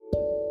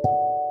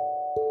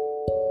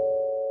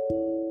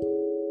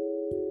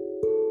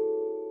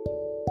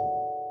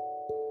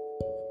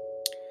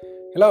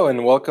Hello,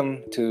 and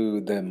welcome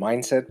to the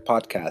Mindset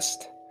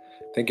Podcast.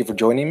 Thank you for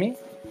joining me.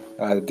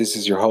 This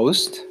is your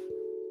host,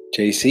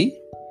 JC,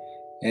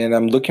 and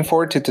I'm looking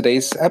forward to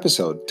today's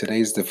episode. Today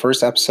is the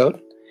first episode,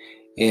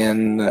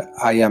 and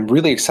I am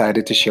really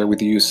excited to share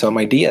with you some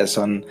ideas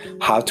on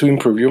how to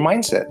improve your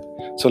mindset.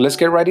 So let's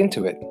get right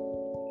into it.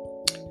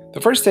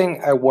 The first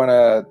thing I want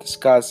to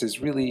discuss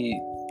is really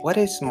what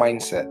is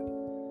mindset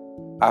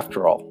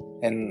after all?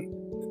 And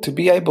to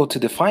be able to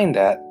define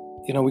that,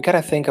 we got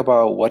to think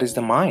about what is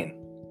the mind.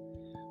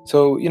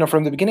 So,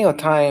 from the beginning of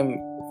time,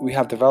 we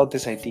have developed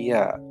this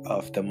idea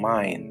of the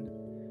mind.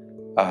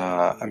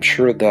 I'm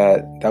sure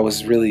that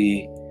was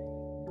really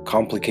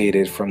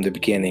complicated from the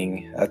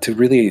beginning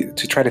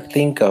to try to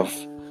think of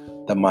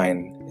the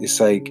mind. It's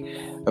like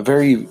a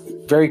very,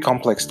 very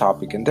complex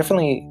topic. And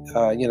definitely,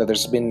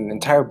 there's been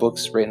entire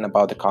books written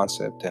about the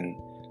concept and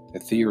the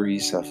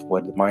theories of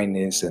what the mind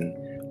is and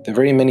the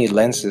very many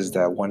lenses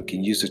that one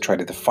can use to try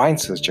to define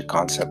such a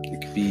concept.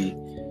 It could be,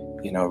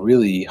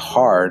 really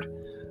hard.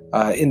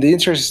 In the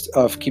interest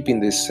of keeping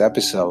this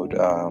episode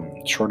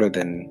shorter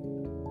than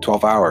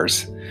 12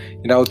 hours,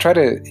 I'll try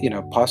to,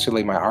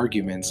 postulate my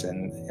arguments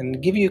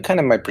and give you kind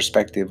of my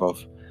perspective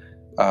of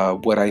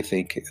what I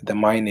think the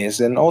mind is,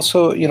 and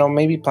also,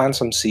 maybe plant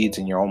some seeds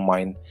in your own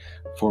mind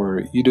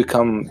for you to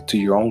come to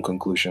your own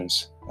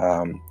conclusions.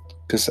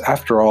 Because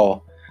after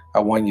all, I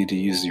want you to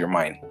use your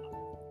mind.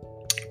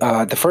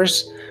 The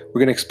first, we're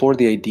going to explore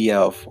the idea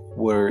of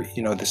where,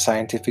 the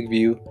scientific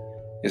view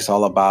is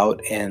all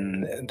about,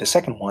 and the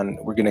second one,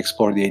 we're going to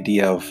explore the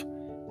idea of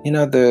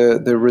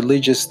the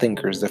religious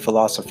thinkers, the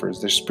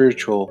philosophers, the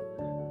spiritual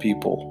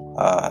people,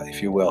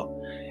 if you will.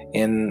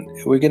 And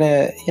I'm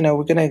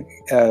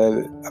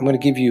gonna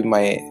give you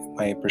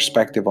my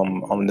perspective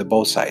on the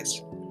both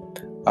sides.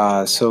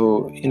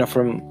 So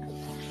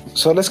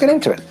let's get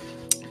into it.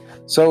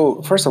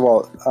 So first of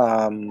all,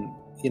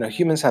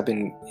 humans have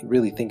been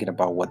really thinking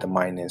about what the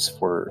mind is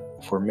for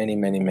many,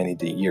 many, many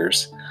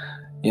years.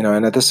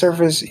 And at the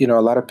surface, a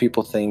lot of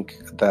people think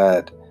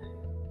that,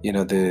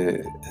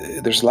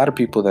 there's a lot of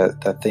people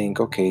that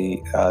think,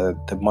 okay,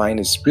 the mind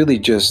is really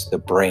just the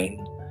brain.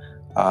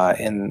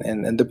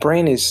 And the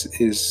brain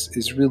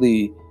is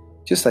really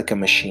just like a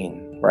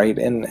machine, right?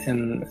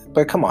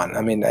 But come on,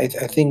 I mean, I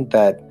think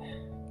that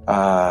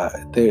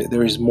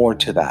there is more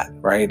to that,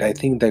 right? I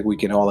think that we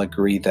can all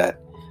agree that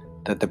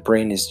the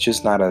brain is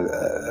just not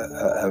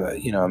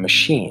a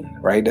machine,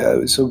 right?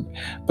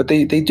 But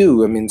they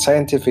do. I mean,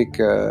 scientific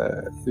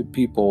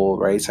people,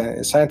 right?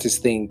 Scientists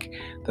think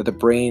that the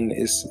brain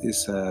is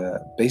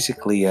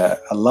basically a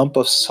lump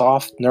of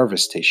soft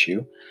nervous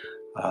tissue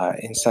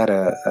inside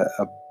a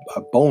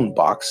bone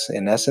box,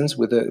 in essence,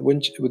 with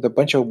a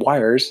bunch of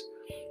wires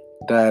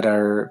that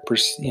are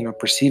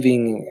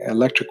perceiving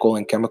electrical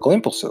and chemical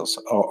impulses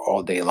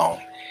all day long.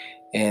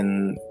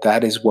 And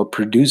that is what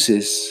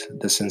produces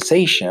the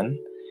sensation,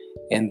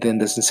 and then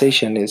the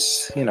sensation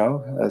is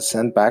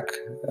sent back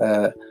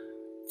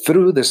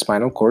through the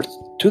spinal cord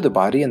to the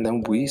body, and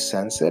then we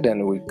sense it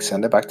and we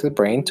send it back to the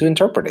brain to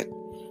interpret it.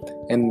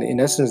 And in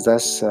essence,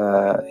 that's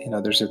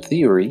there's a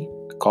theory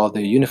called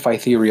the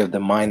unified theory of the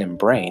mind and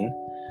brain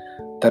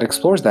that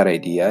explores that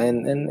idea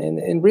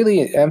and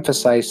really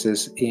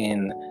emphasizes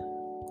in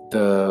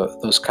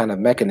those kind of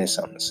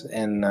mechanisms.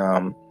 And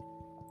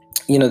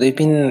they've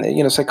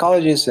been,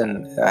 psychologists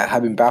and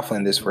have been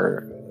baffling this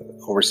for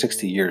over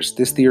 60 years.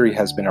 This theory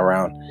has been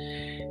around,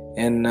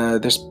 and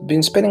there's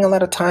been spending a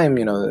lot of time,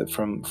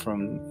 from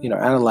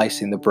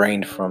analyzing the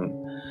brain from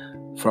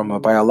a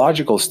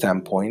biological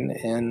standpoint,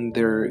 and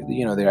they're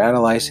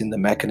analyzing the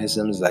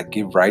mechanisms that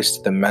give rise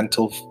to the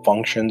mental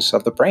functions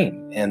of the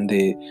brain and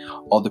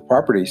all the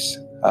properties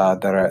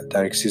that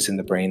exist in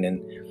the brain.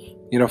 And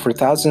for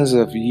thousands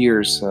of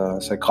years,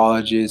 for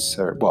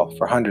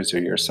hundreds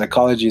of years,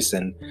 psychologists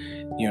and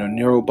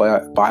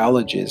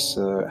neurobiologists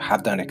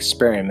have done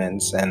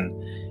experiments, and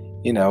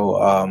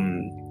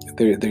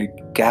they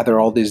gather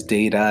all this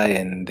data,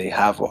 and they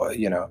have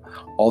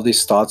all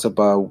these thoughts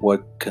about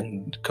what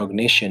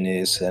cognition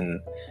is,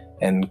 and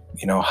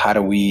how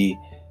do we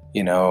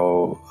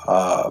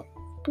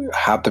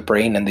have the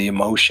brain and the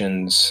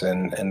emotions,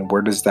 and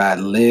where does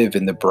that live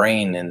in the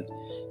brain. And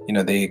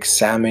they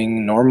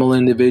examine normal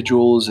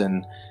individuals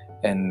and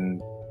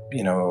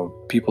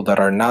people that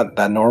are not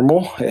that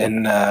normal,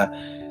 and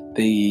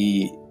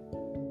they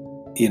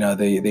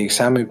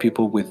examine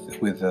people with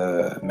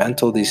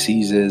mental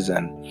diseases,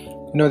 and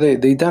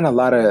they done a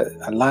lot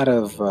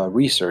of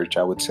research,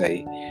 I would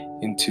say,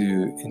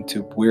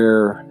 into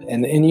where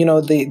and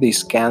they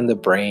scan the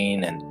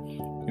brain, and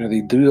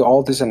they do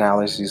all this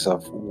analysis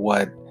of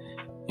what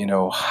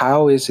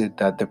how is it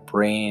that the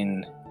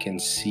brain can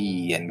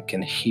see and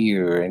can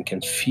hear and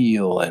can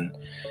feel, and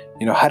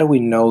how do we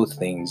know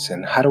things,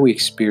 and how do we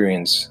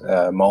experience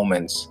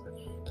moments.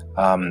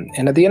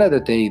 And at the end of the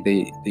day,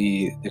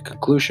 the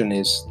conclusion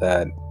is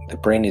that the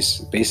brain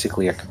is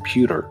basically a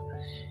computer.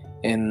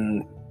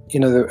 And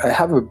I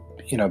have a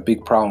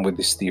big problem with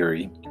this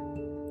theory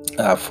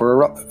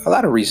for a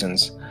lot of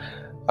reasons.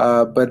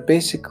 But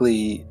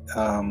basically,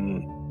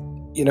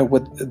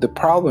 what the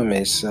problem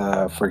is,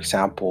 for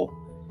example,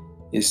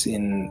 is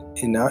in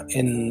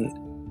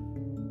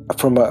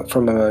from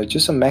a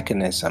just a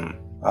mechanism,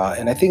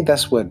 and I think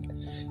that's what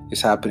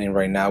is happening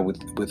right now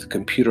with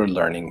computer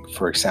learning,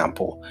 for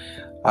example.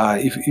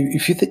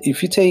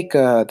 If you take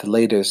the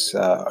latest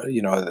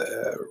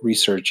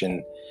research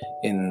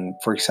in,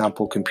 for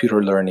example,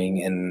 computer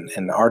learning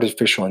and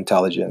artificial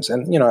intelligence,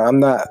 and I'm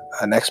not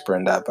an expert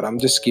in that, but I'm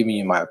just giving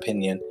you my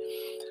opinion.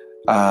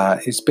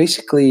 It's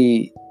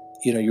basically,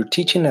 you're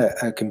teaching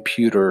a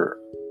computer,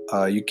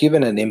 you give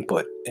it an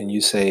input and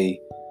you say,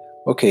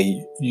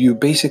 okay, you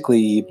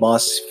basically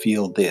must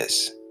feel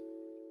this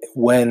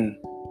when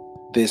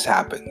this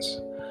happens.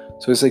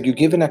 So it's like you're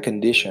given a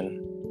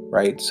condition,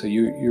 right? So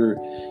you're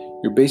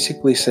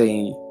basically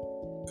saying,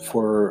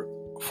 for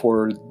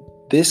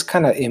this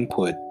kind of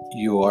input,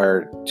 you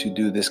are to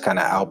do this kind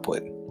of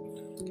output.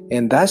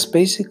 And that's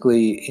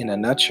basically, in a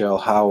nutshell,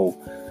 how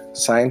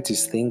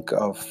scientists think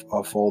of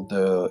all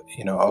the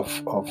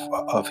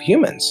of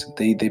humans.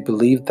 They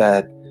believe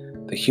that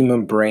the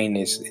human brain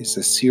is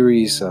a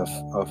series of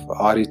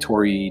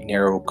auditory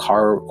narrow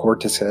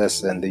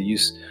cortices, and they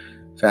use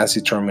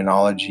fancy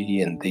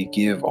terminology, and they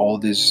give all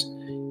these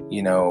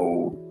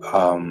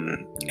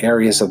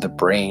areas of the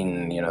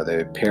brain,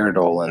 the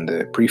parietal and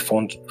the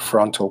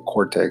prefrontal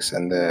cortex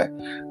and the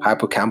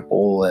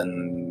hippocampal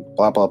and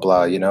blah blah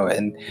blah,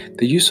 and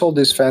they use all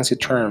these fancy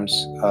terms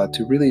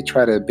to really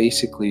try to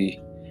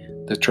basically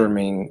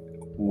determine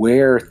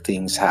where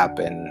things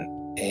happen.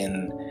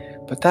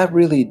 But that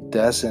really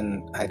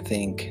doesn't, I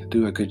think,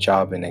 do a good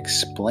job in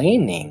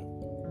explaining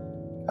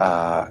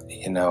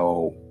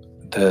the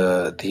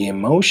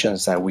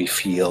emotions that we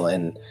feel,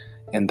 and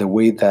the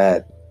way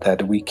that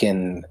we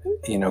can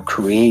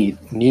create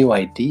new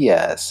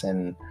ideas,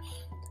 and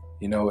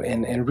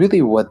and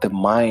really what the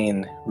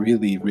mind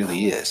really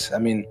is. I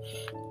mean,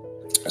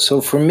 so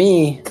for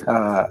me,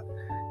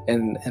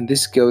 and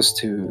this goes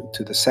to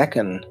the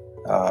second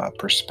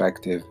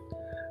perspective,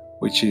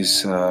 which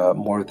is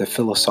more the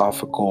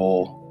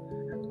philosophical,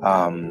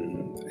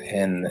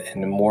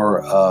 and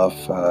more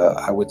of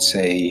I would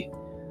say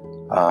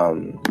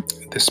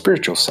the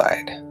spiritual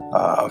side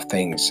of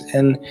things.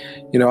 And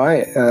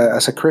I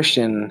as a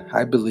Christian,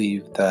 I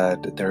believe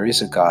that there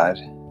is a God,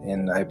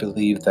 and I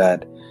believe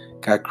that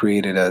God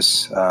created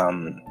us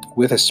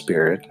with a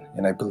spirit,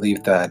 and I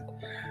believe that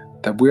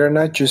we are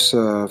not just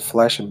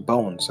flesh and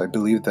bones. I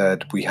believe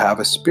that we have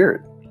a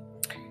spirit,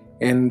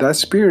 and that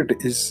spirit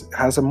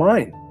has a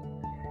mind.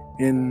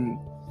 And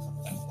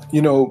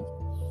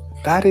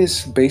that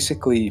is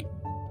basically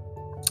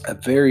a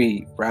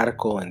very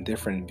radical and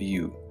different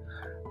view,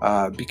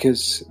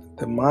 because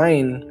the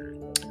mind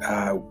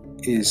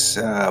is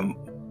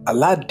a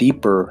lot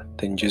deeper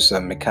than just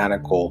a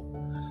mechanical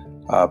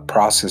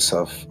process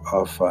of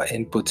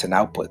inputs and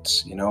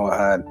outputs.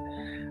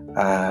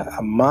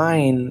 A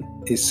mind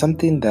is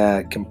something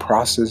that can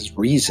process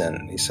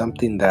reason, is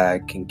something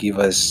that can give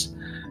us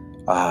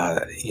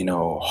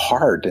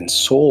heart and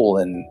soul,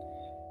 and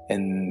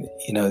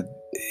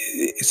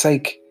it's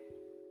like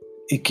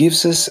it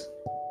gives us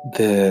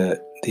the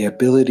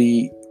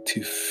ability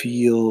to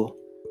feel,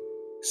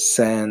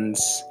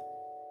 sense,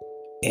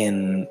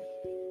 and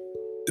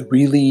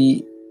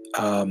really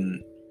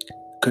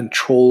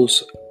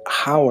controls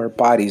how our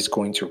body is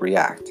going to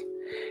react,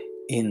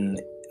 in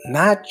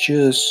not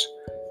just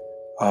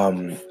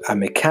a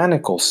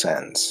mechanical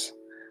sense,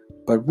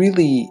 but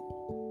really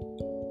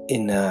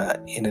in a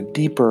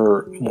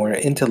deeper, more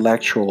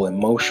intellectual,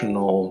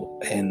 emotional,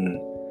 and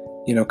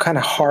kind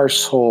of heart,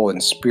 soul,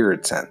 and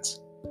spirit sense.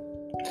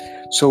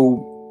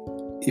 So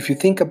if you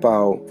think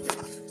about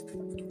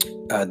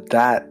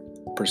that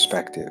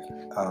perspective,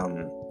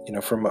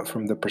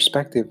 from the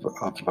perspective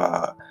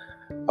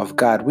of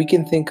God, we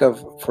can think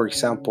of, for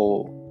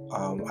example,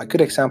 a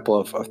good example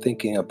of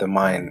thinking of the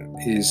mind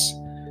is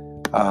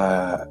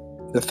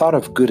the thought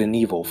of good and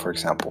evil, for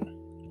example.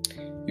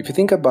 If you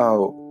think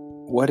about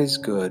what is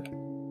good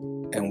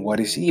and what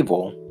is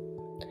evil,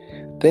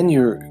 then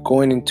you're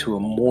going into a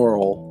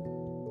moral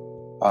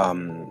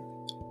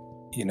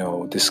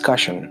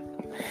discussion.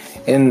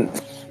 And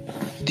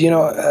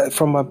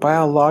from a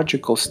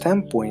biological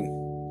standpoint,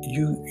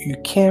 you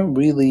can't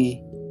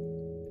really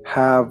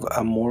have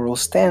a moral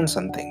stance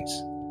on things,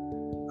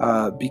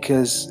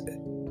 because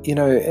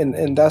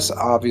and that's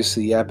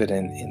obviously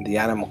evident in the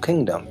animal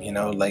kingdom.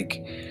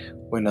 Like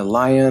when a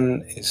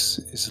lion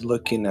is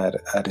looking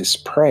at his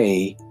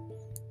prey,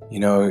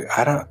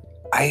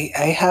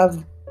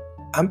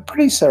 I'm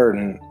pretty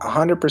certain,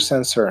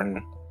 100%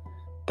 certain,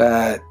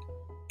 that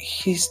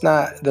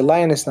the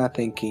lion is not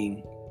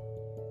thinking,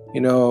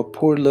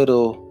 poor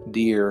little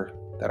deer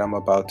that I'm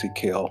about to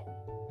kill.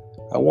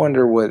 I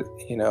wonder what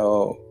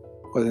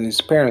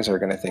his parents are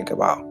going to think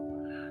about,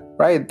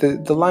 right?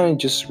 The lion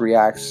just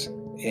reacts,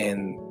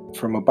 and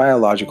from a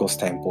biological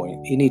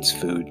standpoint, he needs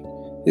food.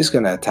 It's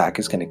going to attack,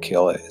 it's going to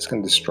kill it, it's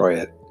going to destroy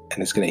it,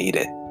 and it's going to eat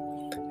it.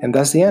 And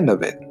that's the end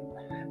of it.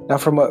 Now,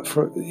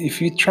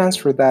 if you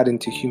transfer that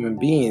into human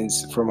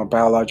beings from a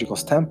biological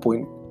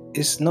standpoint,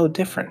 it's no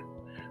different.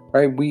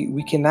 right?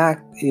 We can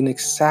act in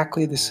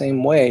exactly the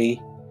same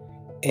way,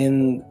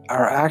 and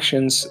our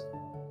actions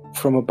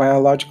from a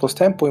biological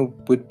standpoint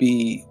would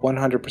be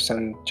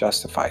 100%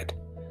 justified.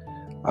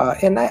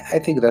 And I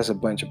think that's a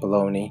bunch of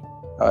baloney,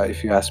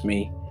 if you ask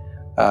me.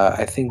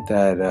 I think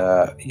that,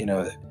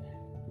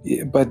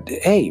 but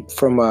hey,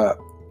 from a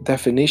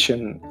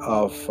definition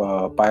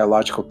of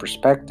biological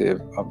perspective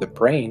of the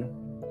brain,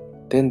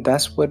 then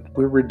that's what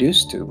we're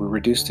reduced to. We're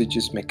reduced to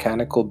just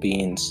mechanical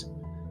beings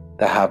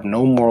that have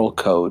no moral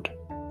code,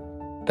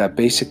 that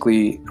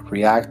basically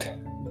react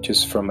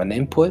just from an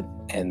input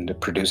and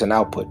produce an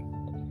output.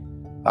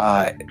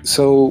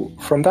 So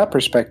from that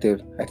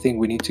perspective, I think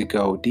we need to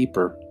go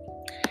deeper.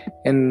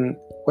 And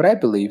what I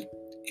believe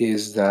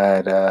is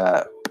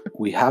that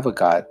we have a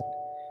God,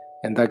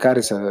 and that God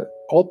is an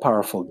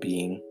all-powerful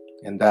being,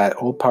 and that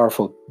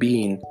all-powerful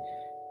being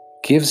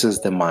gives us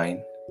the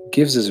mind,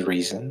 gives us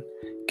reason,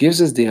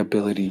 gives us the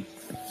ability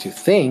to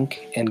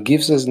think, and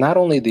gives us not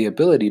only the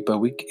ability, but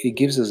it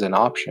gives us an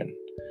option.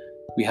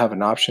 We have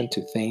an option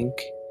to think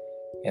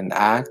and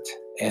act,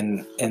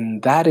 and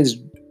that is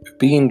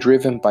being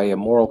driven by a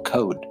moral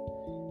code.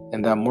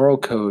 And that moral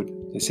code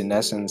is, in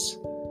essence,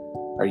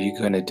 are you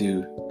going to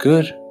do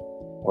good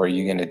or are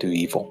you going to do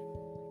evil?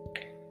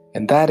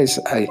 And that is,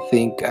 I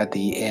think, at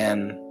the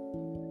end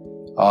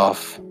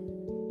of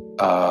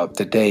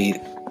the day,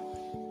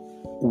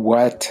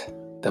 what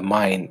the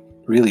mind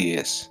really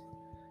is.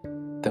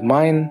 The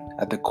mind,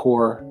 at the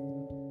core,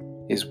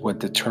 is what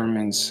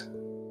determines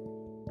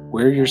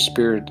where your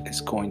spirit is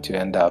going to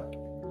end up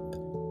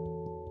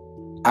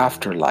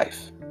after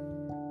life.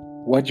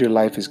 What your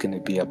life is going to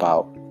be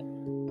about.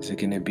 Is it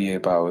going to be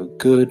about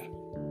good?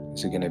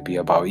 Is it going to be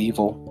about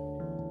evil?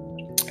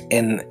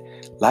 And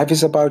life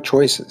is about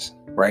choices,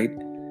 right?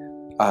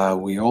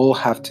 We all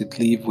have to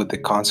live with the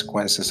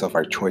consequences of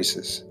our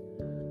choices.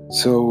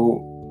 So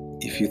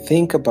if you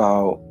think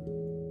about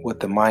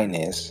what the mind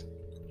is,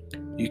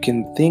 you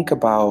can think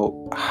about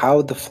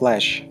how the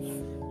flesh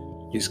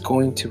is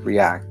going to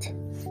react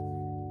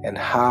and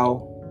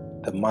how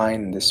the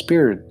mind and the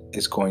spirit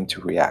is going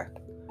to react.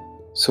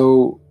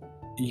 So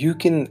you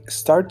can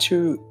start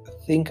to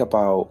think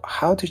about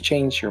how to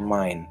change your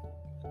mind.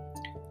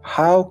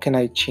 How can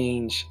I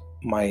change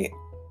my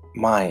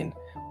mind?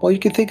 Well, you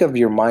can think of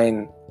your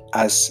mind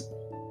as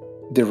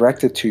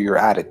directed to your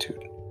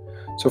attitude.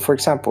 So for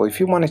example, if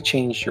you want to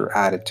change your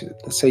attitude,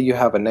 let's say you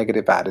have a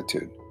negative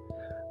attitude,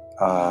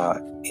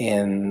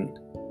 and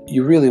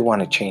you really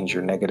want to change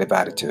your negative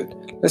attitude.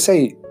 Let's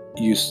say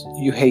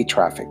you hate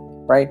traffic,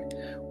 right?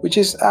 Which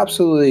is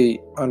absolutely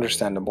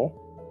understandable.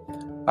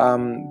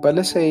 But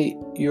let's say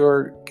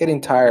you're getting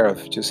tired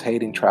of just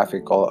hating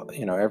traffic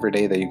every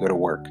day that you go to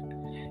work.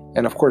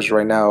 And of course,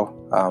 right now,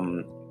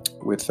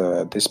 with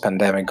this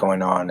pandemic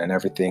going on and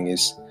everything,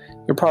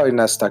 you're probably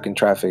not stuck in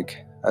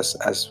traffic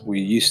as we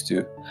used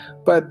to.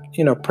 But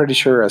pretty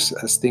sure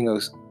as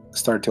things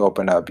start to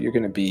open up, you're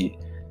going to be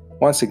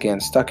once again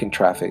stuck in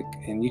traffic,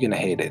 and you're going to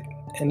hate it.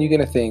 And you're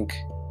going to think,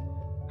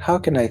 how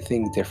can I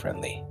think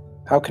differently?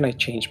 How can I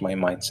change my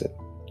mindset?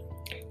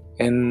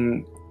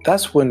 And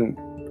that's when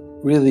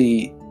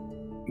really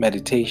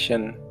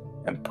meditation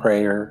and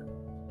prayer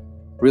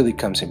really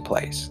comes in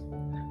place.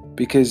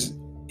 Because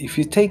if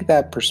you take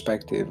that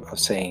perspective of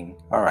saying,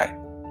 all right,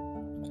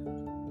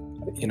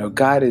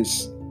 God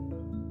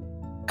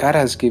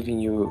has given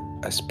you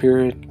a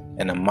spirit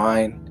and a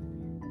mind,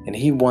 and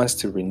He wants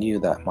to renew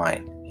that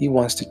mind. He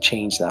wants to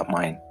change that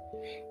mind.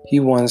 He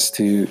wants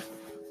to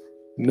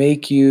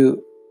make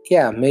you,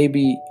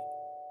 maybe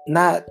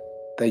not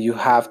that you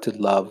have to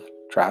love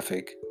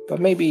traffic, but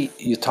maybe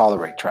you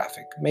tolerate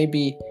traffic.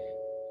 Maybe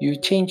you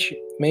change,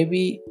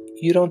 maybe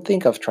you don't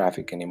think of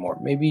traffic anymore.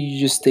 Maybe you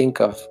just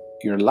think of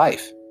your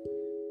life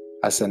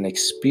as an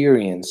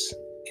experience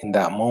in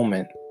that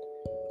moment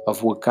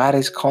of what God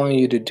is calling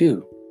you to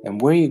do, and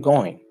where you're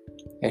going,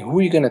 and who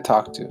you're going to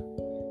talk to,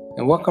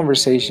 and what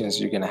conversations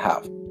you're going to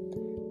have.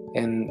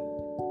 And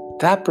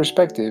that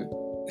perspective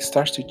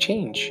starts to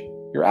change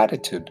your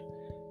attitude,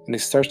 and it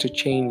starts to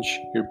change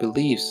your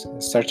beliefs,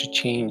 and starts to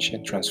change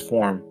and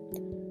transform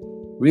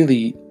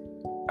really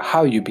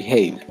how you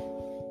behave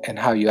and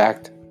how you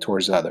act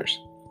towards others.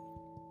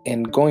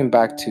 And going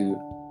back to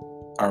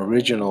our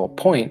original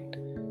point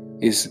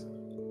is,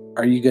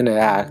 are you going to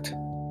act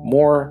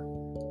more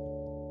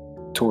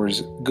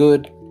towards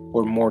good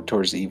or more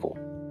towards evil,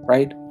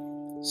 right?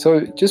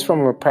 So just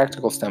from a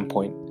practical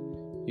standpoint,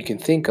 you can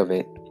think of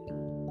it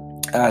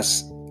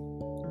as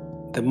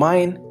the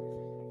mind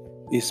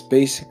is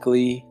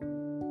basically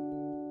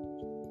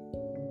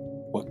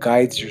what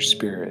guides your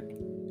spirit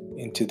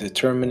into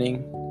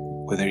determining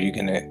whether you're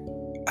going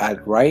to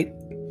act right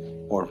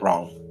or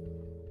wrong.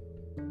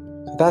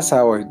 So that's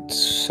how I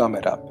sum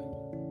it up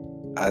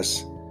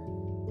as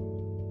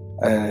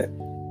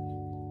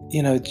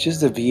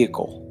just a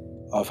vehicle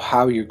of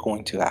how you're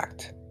going to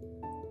act.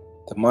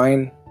 The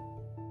mind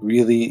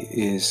really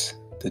is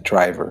the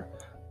driver,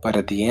 but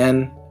at the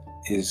end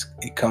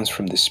it comes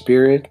from the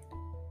spirit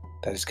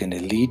that is going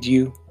to lead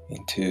you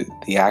into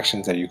the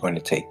actions that you're going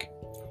to take.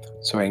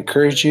 So I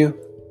encourage you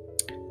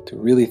to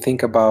really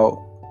think about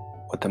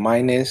what the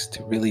mind is,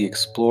 to really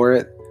explore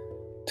it,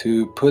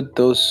 to put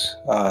those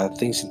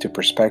things into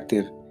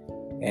perspective,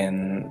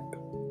 and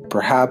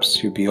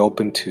perhaps you'll be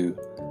open to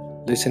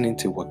listening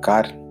to what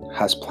God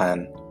has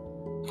planned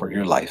for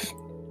your life.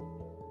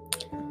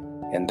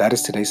 And that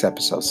is today's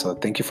episode. So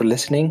thank you for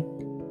listening,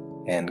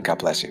 and God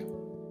bless you.